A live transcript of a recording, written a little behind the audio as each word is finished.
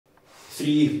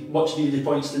3 much needed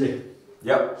points today.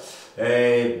 Yep,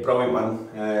 brilliant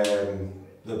win.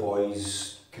 The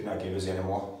boys couldn't have given us any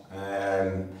more.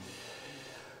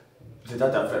 They did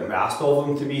everything we asked of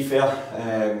them, to be fair.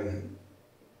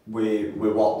 We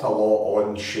worked a lot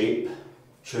on shape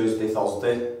Tuesday,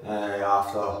 Thursday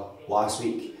after last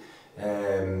week.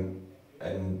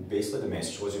 And basically the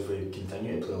message was if we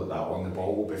continue to play like that on the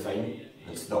ball, we'll be fine.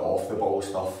 It's the off the ball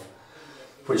stuff,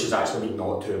 which has actually been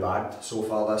not too bad so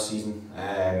far this season,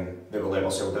 that we let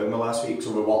ourselves down the last week.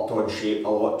 So we worked on shape a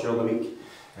lot during the week,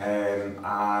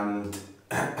 and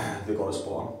they got us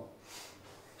spot on.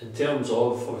 In terms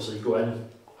of, obviously you go in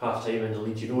half time in the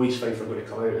lead, you know East Fife are going to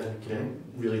come out and kind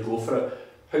of really go for it.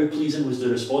 How pleasing was the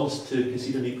response to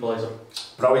conceding the equaliser?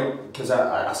 Brilliant, because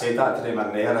I said that to them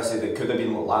in there. I said it could have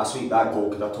been like last week. That goal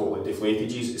could have totally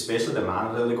deflated you, especially the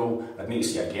manner of the goal. I'd need to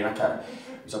see it again. It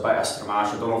was a bit of Stranraer.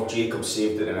 I don't know if Jacob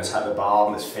saved it and it's hit the bar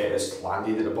and it's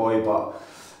landed at the boy, but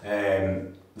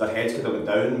their heads could have went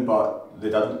down, but they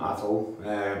didn't at all.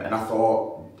 And I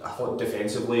thought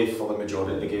defensively for the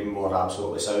majority of the game we were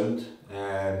absolutely sound.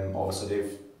 Obviously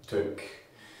they've took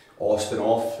Austin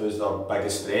off, who's their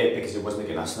biggest threat, because he wasn't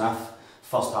getting a sniff.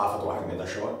 First half I don't think we had a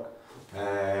shot.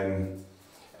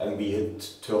 And we had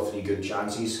 2 or 3 good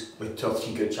chances. With 2 or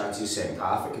 3 good chances second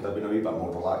half, it could have been a wee bit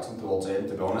more relaxing towards the end,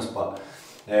 to be honest, but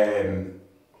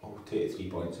I'll take 3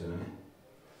 points anyway.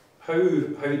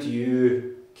 How do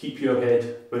you keep your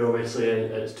head when obviously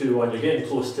it's 2-1, you're getting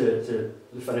close to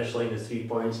the finish line of 3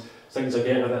 points, things are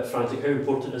getting a bit frantic? How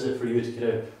important is it for you to kind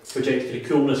of project kind of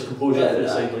coolness, composure to the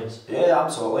sidelines? Yeah,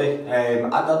 absolutely.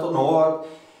 I don't know,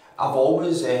 I've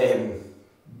always,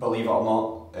 believe it or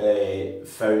not,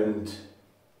 found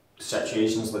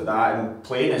situations like that, and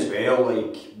playing as well,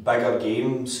 like bigger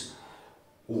games,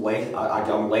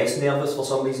 I'm less nervous for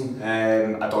some reason.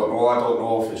 I don't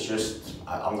know if it's just,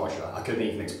 I'm not sure, I couldn't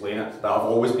even explain it, but I've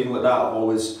always been like that. I've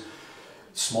always,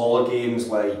 smaller games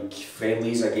like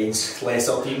friendlies against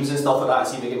lesser teams and stuff like that,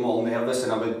 I seem to get more nervous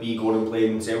than I would be going and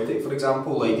playing Celtic, for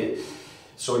example.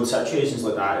 So in situations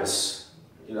like that, it's,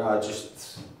 you know,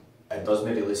 it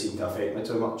doesn't really seem to affect me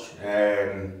too much.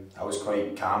 I was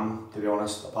quite calm, to be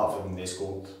honest, apart from they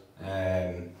scored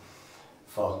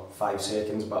for 5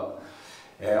 seconds, but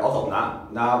other than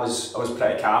that, I was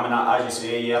pretty calm. And as you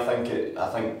say, yeah, I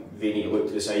think they need to look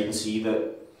to the side and see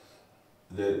that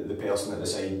the person at the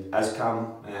side is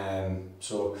calm.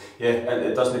 So yeah,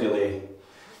 it doesn't really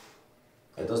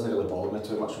bother me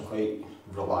too much. I'm quite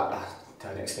relaxed, to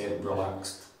an extent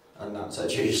relaxed in that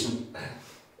situation.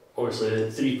 Obviously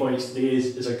 3 points today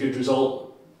is a good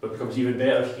result, but it becomes even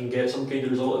better if you can get some kind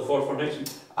of result at 4 for next week.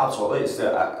 Absolutely, it's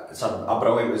a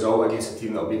brilliant result against a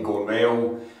team that have been going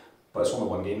well, but it's only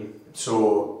 1 game.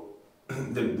 So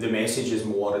the message is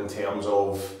more in terms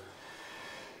of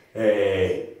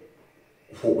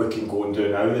what we can go and do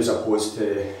now, as opposed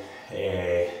to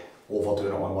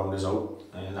overdoing it on 1 result.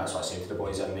 And that's what I said to the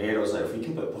boys in there. I was like, if we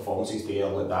can put performances there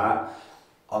like that,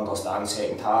 understand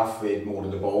second half with more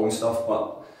of the ball and stuff,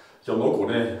 but you're not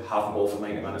going to have the ball for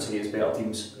 90 minutes against better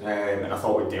teams. And I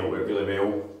thought we dealt with it really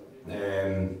well.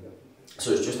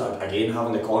 So it's just again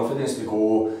having the confidence to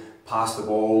go pass the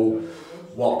ball,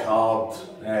 work hard,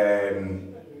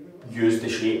 use the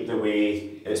shape the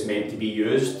way it's meant to be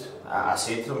used. I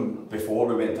said to them before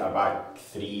we went to a back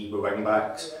 3 with wing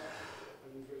backs,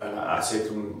 and I said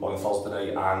to them on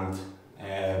Thursday night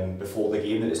and before the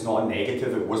game that it's not a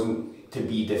negative, it wasn't to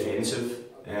be defensive.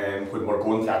 When we're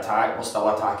going to attack, we're still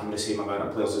attacking the same amount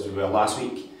of players as we were last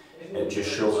week. It just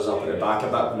shows us up at the back a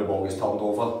bit when the ball gets turned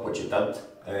over, which it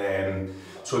did.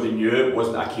 So they knew it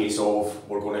wasn't a case of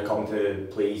we're going to come to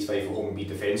play East Fife at home and be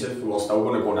defensive. We were still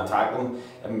going to go and attack them.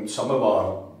 And some of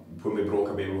our, when we broke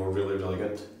away, we were really, really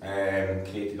good.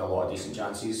 Created a lot of decent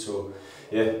chances. So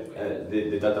yeah, they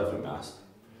did everything we asked.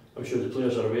 I'm sure the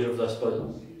players are aware of this, but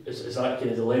is that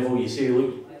kind of the level you say,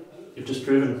 look, you've just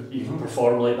proven you can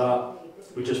perform like that,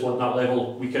 we just want that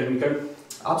level week in, week out?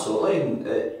 Absolutely, and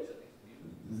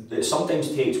it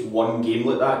sometimes takes 1 game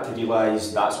like that to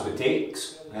realise that's what it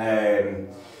takes.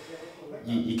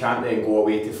 You can't then go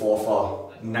away to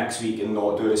for next week and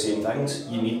not do the same things.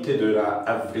 You need to do that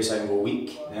every single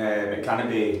week. It can't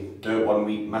be do it 1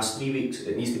 week, miss 3 weeks.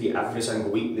 It needs to be every single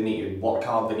week. They need to work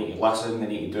hard, they need to listen, they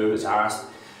need to do what's asked,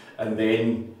 and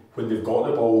then when they've got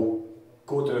the ball,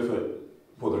 go do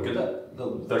what they're good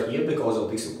at. They're here because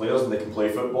they're decent players and they can play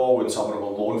football, and some of them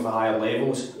are loaned for higher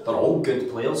levels. They're all good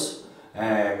players,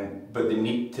 but they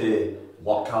need to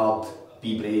work hard,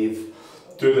 be brave,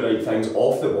 do the right things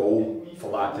off the ball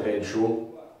for that to then show.